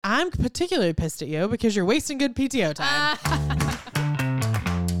I'm particularly pissed at you because you're wasting good PTO time.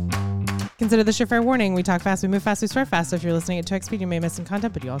 Consider this your fair warning. We talk fast, we move fast, we swear fast. So if you're listening at 2x speed, you may miss some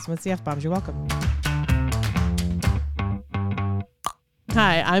content, but you also miss the F-bombs. You're welcome.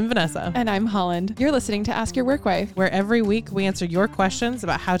 Hi, I'm Vanessa. And I'm Holland. You're listening to Ask Your Work Wife, where every week we answer your questions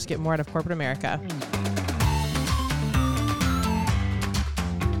about how to get more out of corporate America.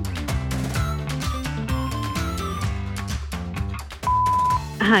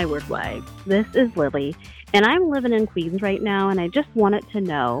 Hi, Work Wife. This is Lily, and I'm living in Queens right now, and I just wanted to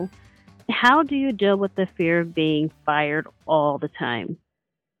know, how do you deal with the fear of being fired all the time?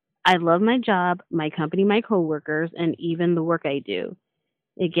 I love my job, my company, my coworkers, and even the work I do.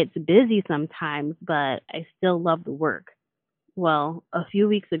 It gets busy sometimes, but I still love the work. Well, a few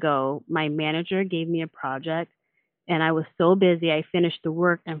weeks ago, my manager gave me a project, and I was so busy I finished the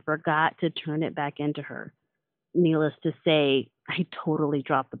work and forgot to turn it back into her. Needless to say, I totally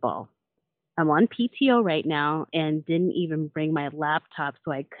dropped the ball. I'm on PTO right now and didn't even bring my laptop,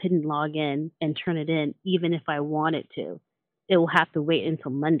 so I couldn't log in and turn it in even if I wanted to. It will have to wait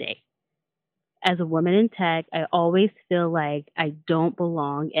until Monday. As a woman in tech, I always feel like I don't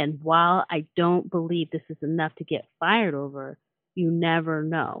belong, and while I don't believe this is enough to get fired over, you never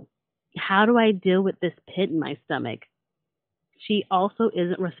know. How do I deal with this pit in my stomach? She also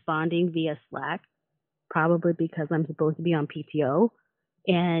isn't responding via Slack, probably because I'm supposed to be on PTO.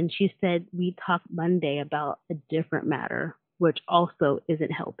 And she said we talk Monday about a different matter, which also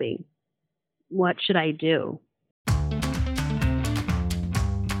isn't helping. What should I do?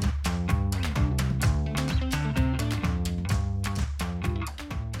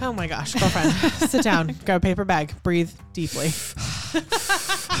 Oh my gosh, girlfriend. Sit down, grab a paper bag, breathe deeply.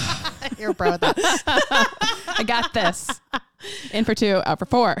 You're a pro at that. I got this. In for 2, out for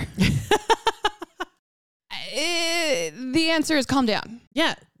 4. The answer is calm down.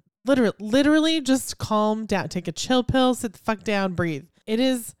 Yeah, literally just calm down. Take a chill pill, sit the fuck down, breathe. It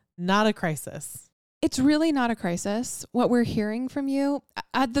is not a crisis. It's really not a crisis. What we're hearing from you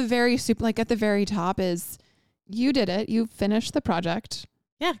at the very top is you did it. You finished the project.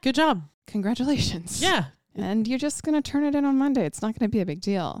 Yeah, good job. Congratulations. Yeah. And you're just going to turn it in on Monday. It's not going to be a big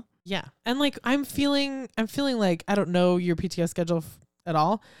deal. Yeah. And like, I'm feeling like, I don't know your PTO schedule at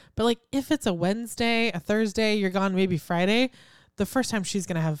all, but like if it's a Wednesday, a Thursday, you're gone maybe Friday, the first time she's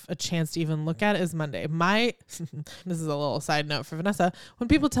going to have a chance to even look at it is Monday. This is a little side note for Vanessa. When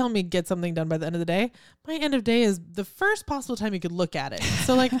people tell me get something done by the end of the day, my end of day is the first possible time you could look at it.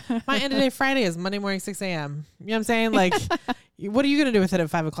 So like my end of day Friday is Monday morning, 6 a.m. You know what I'm saying? Like, what are you going to do with it at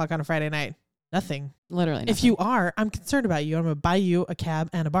 5 o'clock on a Friday night? Nothing. Literally nothing. If you are, I'm concerned about you. I'm going to buy you a cab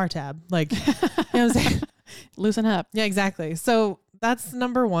and a bar tab. Like, you know what I'm saying? Loosen up. Yeah, exactly. So that's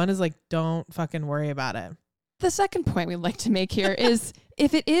number one, is like, don't fucking worry about it. The second point we'd like to make here is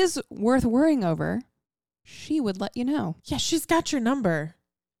if it is worth worrying over, she would let you know. Yeah, she's got your number.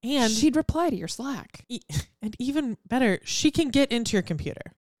 And she'd reply to your Slack. And even better, she can get into your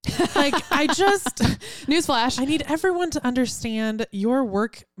computer. Like, Newsflash. I need everyone to understand your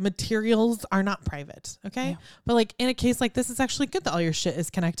work materials are not private. Okay. Yeah. But like in a case like this, it's actually good that all your shit is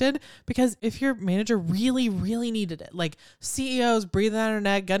connected, because if your manager really, really needed it, like CEOs breathing on her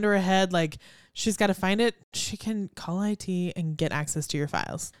neck, gun to her head, like she's got to find it, she can call IT and get access to your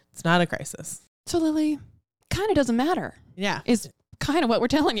files. It's not a crisis. So Lily, kind of doesn't matter. Yeah. Is kind of what we're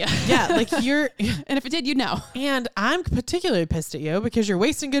telling you. Yeah, like and if it did, you'd know. And I'm particularly pissed at you because you're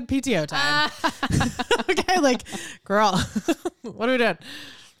wasting good PTO time. Okay, like, girl, what are we doing?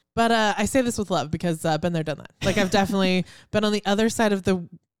 But I say this with love because I've been there, done that. Like, I've definitely been on the other side of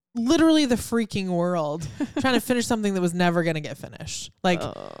literally the freaking world, trying to finish something that was never going to get finished. Like,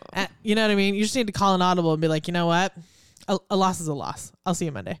 you know what I mean? You just need to call an audible and be like, you know what? A loss is a loss. I'll see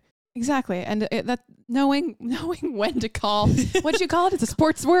you Monday. Exactly. And that knowing when to call, what'd you call it? It's a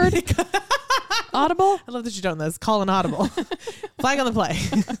sports word. Audible. I love that you don't know this. Call an audible. Flag on the play.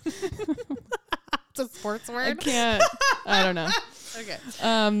 It's a sports word. I don't know.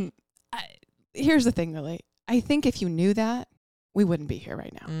 Okay. Here's the thing, Lily. I think if you knew that, we wouldn't be here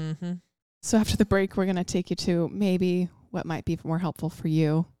right now. Mm-hmm. So after the break, we're going to take you to maybe what might be more helpful for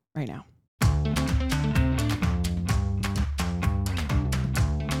you right now.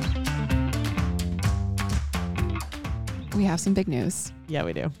 We have some big news. Yeah,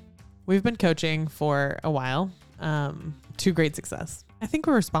 we do. We've been coaching for a while, to great success. I think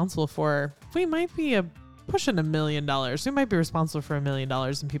we're responsible for, we might be pushing $1 million. We might be responsible for $1 million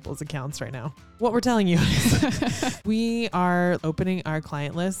in people's accounts right now. What we're telling you is we are opening our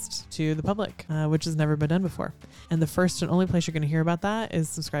client list to the public, which has never been done before. And the first and only place you're going to hear about that is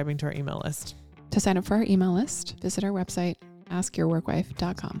subscribing to our email list. To sign up for our email list, visit our website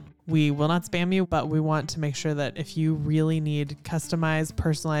askyourworkwife.com. We will not spam you, but we want to make sure that if you really need customized,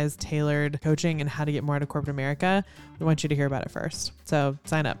 personalized, tailored coaching and how to get more out of corporate America, we want you to hear about it first. So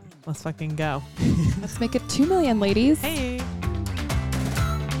sign up. Let's fucking go. Let's make it 2 million, ladies. Hey.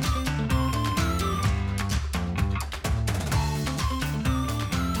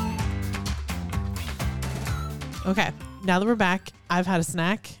 Okay, now that we're back, I've had a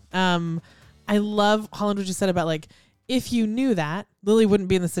snack. I love, Holland, what you said about like, if you knew that, Lily wouldn't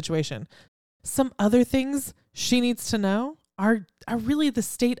be in this situation. Some other things she needs to know are really the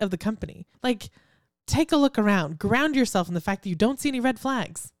state of the company. Like, take a look around. Ground yourself in the fact that you don't see any red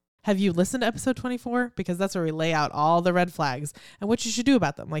flags. Have you listened to episode 24? Because that's where we lay out all the red flags and what you should do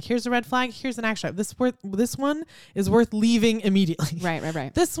about them. Like, here's a red flag. Here's an action. This one is worth leaving immediately.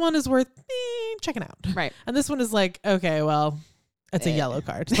 Right. This one is worth checking out. Right. And this one is like, okay, well, it's a yellow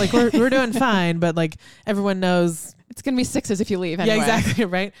card. Like, we're doing fine, but like everyone knows it's going to be 6s if you leave anyway. Yeah, exactly.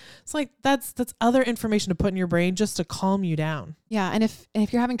 Right. It's like, that's other information to put in your brain just to calm you down. Yeah. And if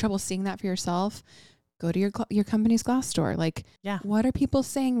you're having trouble seeing that for yourself, go to your company's Glassdoor. Like, what are people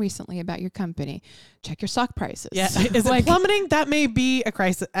saying recently about your company? Check your stock prices. Yeah. Is it plummeting? That may be a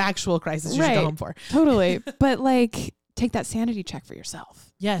crisis, actual crisis you should go home for. Totally. But like, take that sanity check for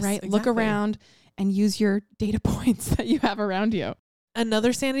yourself. Yes. Right. Exactly. Look around and use your data points that you have around you.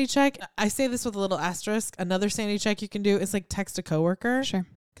 Another sanity check. I say this with a little asterisk. Another sanity check you can do is like text a coworker. Sure.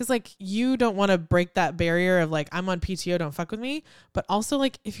 Because like you don't want to break that barrier of like, I'm on PTO, don't fuck with me. But also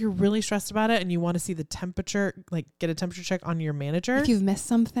like if you're really stressed about it and you want to see the temperature, like get a temperature check on your manager. If you've missed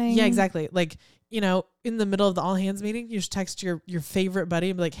something. Yeah, exactly. Like, you know, in the middle of the all hands meeting, you just text your favorite buddy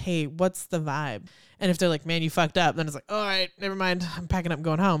and be like, hey, what's the vibe? And if they're like, man, you fucked up, then it's like, all right, never mind. I'm packing up and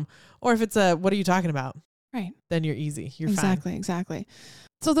going home. Or if it's what are you talking about? Right. Then you're easy. You're fine. Exactly.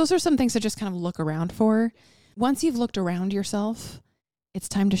 So those are some things to just kind of look around for. Once you've looked around yourself, it's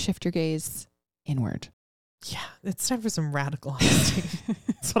time to shift your gaze inward. Yeah, it's time for some radical honesty.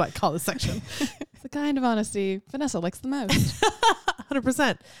 That's what I call this section. It's the kind of honesty Vanessa likes the most.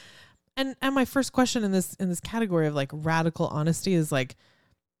 100%. And my first question in this category of like radical honesty is like,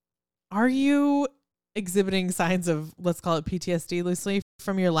 are you exhibiting signs of, let's call it PTSD loosely,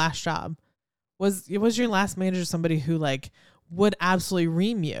 from your last job? Was your last manager somebody who like would absolutely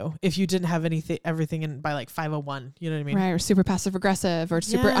ream you if you didn't have everything in by like 501? You know what I mean? Right. Or super passive aggressive or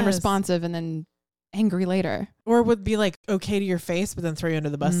super unresponsive and then angry later. Or would be like okay to your face, but then throw you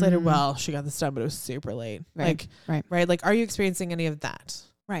under the bus later. Well, she got this done, but it was super late. Right. Right. Like, are you experiencing any of that?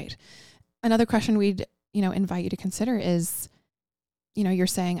 Right. Another question we'd, invite you to consider is, you're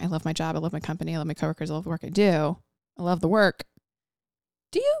saying, I love my job. I love my company. I love my coworkers. I love the work I do. I love the work.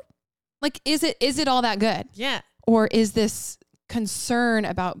 Do you? Like, is it all that good? Yeah. Or is this concern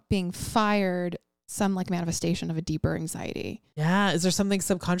about being fired some like manifestation of a deeper anxiety? Yeah. Is there something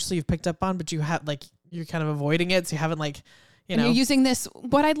subconsciously you've picked up on, but you have like, you're kind of avoiding it. So you haven't like, and you're using this,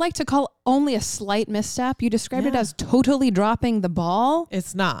 what I'd like to call only a slight misstep. You described it as totally dropping the ball.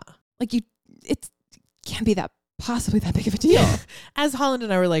 It's not. Like it can't be that possibly that big of a deal. Yeah. As Holland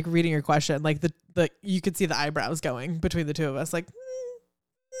and I were like reading your question, like the you could see the eyebrows going between the two of us, like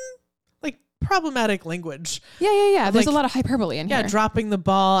problematic language. Yeah. There's a lot of hyperbole in here. Yeah, dropping the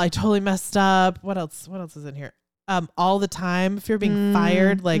ball. I totally messed up. What else is in here? All the time. If you're being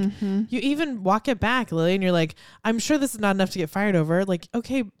fired, like you even walk it back, Lily, and you're like, I'm sure this is not enough to get fired over. Like,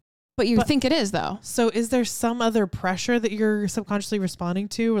 okay. But think it is though. So is there some other pressure that you're subconsciously responding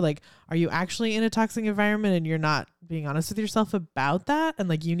to? Or like, are you actually in a toxic environment and you're not being honest with yourself about that? And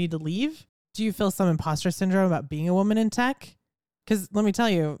like, you need to leave? Do you feel some imposter syndrome about being a woman in tech? Because let me tell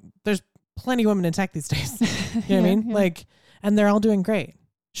you, there's plenty of women in tech these days. You know what I mean? Yeah. Like, and they're all doing great.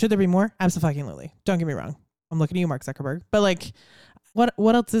 Should there be more? Absolutely. Don't get me wrong. I'm looking at you, Mark Zuckerberg. But like, what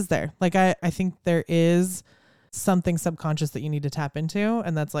else is there? Like, I think there is something subconscious that you need to tap into.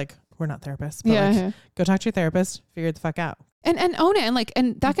 And that's like, we're not therapists, but go talk to your therapist, figure it the fuck out. And own it.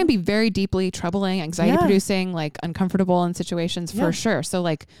 And that can be very deeply troubling, anxiety producing, like uncomfortable in situations for sure. So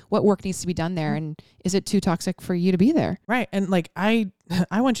like what work needs to be done there? And is it too toxic for you to be there? Right. And like, I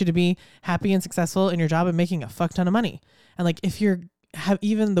want you to be happy and successful in your job and making a fuck ton of money. And like, if you're have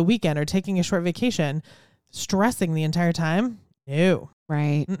even the weekend or taking a short vacation, stressing the entire time, no.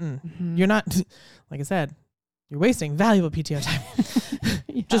 Right. You're not, like I said, you're wasting valuable PTO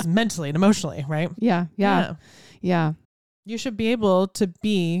time, just mentally and emotionally, right? Yeah. You should be able to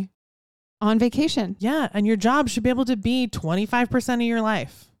be on vacation. Yeah. And your job should be able to be 25% of your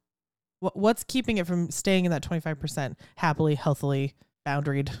life. What's keeping it from staying in that 25% happily, healthily,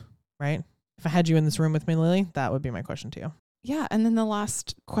 boundaried, right? If I had you in this room with me, Lily, that would be my question to you. Yeah. And then the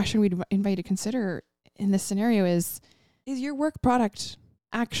last question we'd invite you to consider in this scenario is, is your work product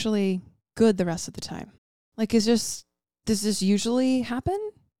actually good the rest of the time? Like, does this usually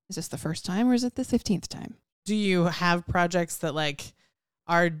happen? Is this the first time or is it the 15th time? Do you have projects that like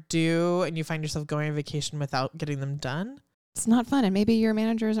are due and you find yourself going on vacation without getting them done? It's not fun. And maybe your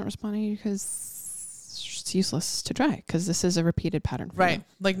manager isn't responding to you because it's useless to try because this is a repeated pattern for you.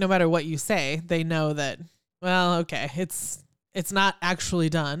 Like no matter what you say, they know that, well, okay, it's not actually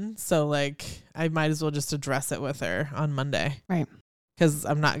done. So like I might as well just address it with her on Monday. Right. Because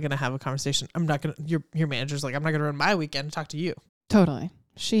I'm not going to have a conversation. I'm not going to, your manager's like, I'm not going to run my weekend to talk to you. Totally.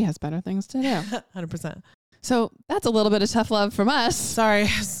 She has better things to do. 100%. So that's a little bit of tough love from us. Sorry,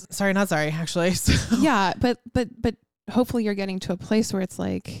 not sorry, actually. So. Yeah, but hopefully you're getting to a place where it's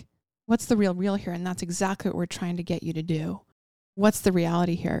like, what's the real here? And that's exactly what we're trying to get you to do. What's the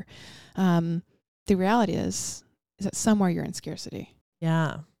reality here? The reality is that somewhere you're in scarcity.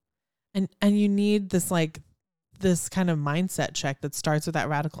 Yeah. And you need this kind of mindset check that starts with that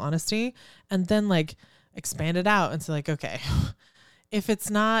radical honesty and then like expand it out and say like, okay, if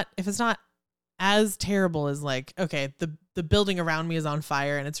it's not as terrible as like, okay, the building around me is on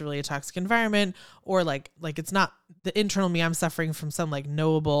fire and it's really a toxic environment, or like it's not the internal me, I'm suffering from some like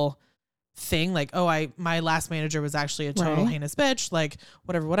knowable thing. Like, oh, my last manager was actually a total heinous bitch, like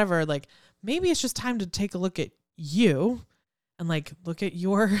whatever. Like maybe it's just time to take a look at you and like, look at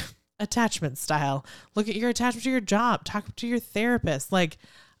your attachment style, look at your attachment to your job, talk to your therapist. Like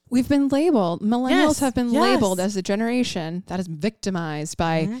we've been labeled, millennials have been labeled as a generation that is victimized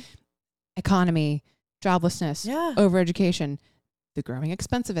by economy, joblessness, overeducation, the growing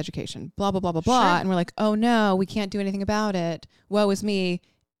expense of education, blah, blah, blah, blah, blah. And we're like, oh no, we can't do anything about it. Woe is me.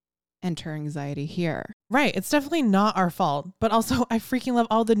 Enter anxiety here. Right. It's definitely not our fault, but also I freaking love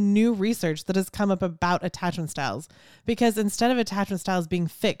all the new research that has come up about attachment styles, because instead of attachment styles being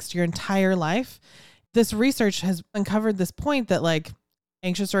fixed your entire life, this research has uncovered this point that like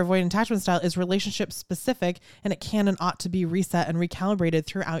anxious or avoidant attachment style is relationship specific and it can and ought to be reset and recalibrated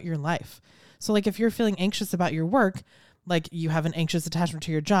throughout your life. So like if you're feeling anxious about your work, like you have an anxious attachment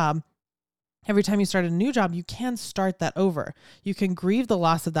to your job, every time you start a new job, you can start that over. You can grieve the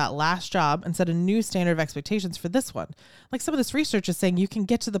loss of that last job and set a new standard of expectations for this one. Like some of this research is saying you can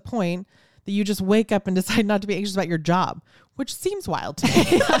get to the point that you just wake up and decide not to be anxious about your job, which seems wild to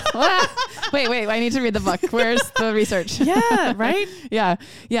me. Wait, I need to read the book. Where's the research? Yeah, right? Yeah.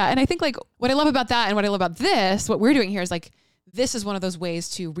 And I think like what I love about that and what I love about this, what we're doing here is like, this is one of those ways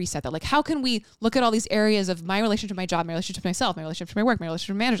to reset that. Like, how can we look at all these areas of my relationship to my job, my relationship to myself, my relationship to my work, my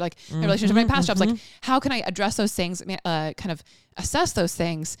relationship to my manager, like my relationship to my past jobs? Like, how can I address those things, kind of assess those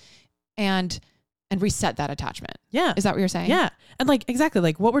things and reset that attachment? Yeah. Is that what you're saying? Yeah. And like, exactly.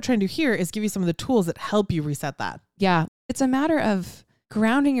 Like what we're trying to do here is give you some of the tools that help you reset that. Yeah. It's a matter of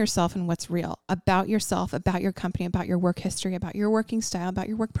grounding yourself in what's real about yourself, about your company, about your work history, about your working style, about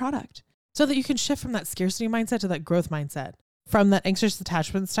your work product. So that you can shift from that scarcity mindset to that growth mindset, from that anxious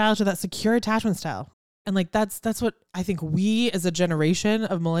attachment style to that secure attachment style. And like, that's what I think we as a generation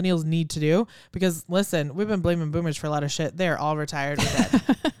of millennials need to do, because listen, we've been blaming boomers for a lot of shit. They're all retired or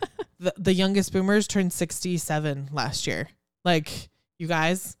dead. The youngest boomers turned 67 last year. Like, you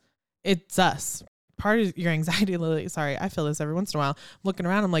guys, it's us. Part of your anxiety, Lily, sorry, I feel this every once in a while. I'm looking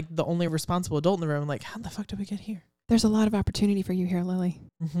around, I'm like the only responsible adult in the room. I'm like, how the fuck did we get here? There's a lot of opportunity for you here, Lily.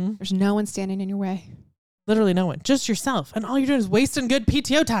 Mm-hmm. There's no one standing in your way. Literally no one, just yourself. And all you're doing is wasting good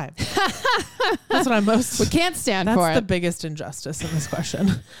PTO time. That's what I'm most... We can't stand for it. That's the biggest injustice in this question.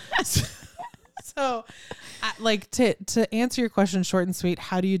 So, like, to answer your question short and sweet,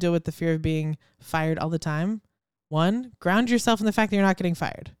 how do you deal with the fear of being fired all the time? 1, ground yourself in the fact that you're not getting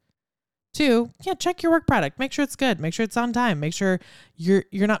fired. 2, check your work product. Make sure it's good. Make sure it's on time. Make sure you're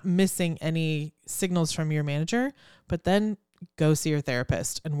not missing any signals from your manager. But then go see your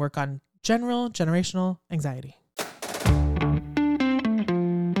therapist and work on generational anxiety.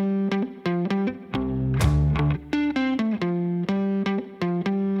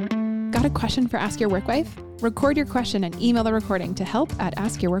 Got a question for Ask Your Work Wife? Record your question and email the recording to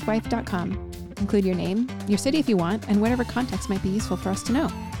help@askyourworkwife.com. Include your name, your city if you want, and whatever context might be useful for us to know.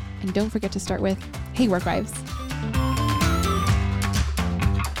 And don't forget to start with, "Hey, Work Wives."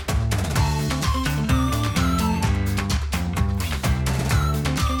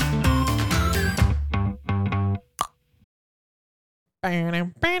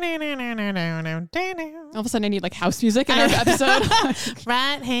 All of a sudden I need like house music in our episode.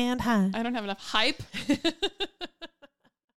 Right hand high. I don't have enough hype.